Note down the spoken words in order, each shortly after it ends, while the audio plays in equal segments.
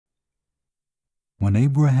When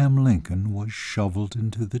Abraham Lincoln was shoveled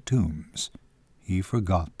into the tombs, he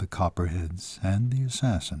forgot the copperheads and the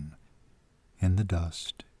assassin in the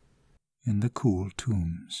dust, in the cool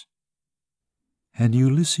tombs. Had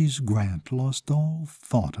Ulysses Grant lost all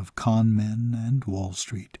thought of con men and Wall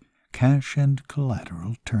Street, cash and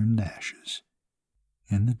collateral turned ashes,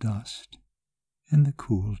 in the dust, in the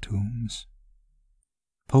cool tombs?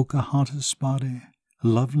 Pocahontas' body,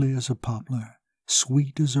 lovely as a poplar,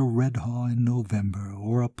 sweet as a red haw in November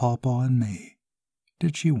or a pawpaw in May,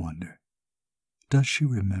 did she wonder? Does she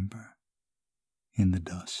remember? In the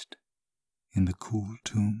dust, in the cool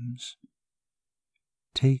tombs?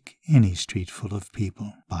 Take any street full of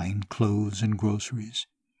people, buying clothes and groceries,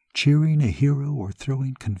 cheering a hero or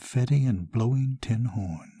throwing confetti and blowing tin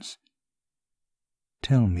horns.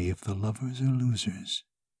 Tell me if the lovers are losers.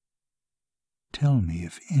 Tell me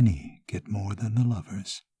if any get more than the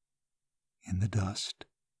lovers, in the dust,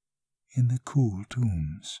 in the cool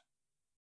tombs.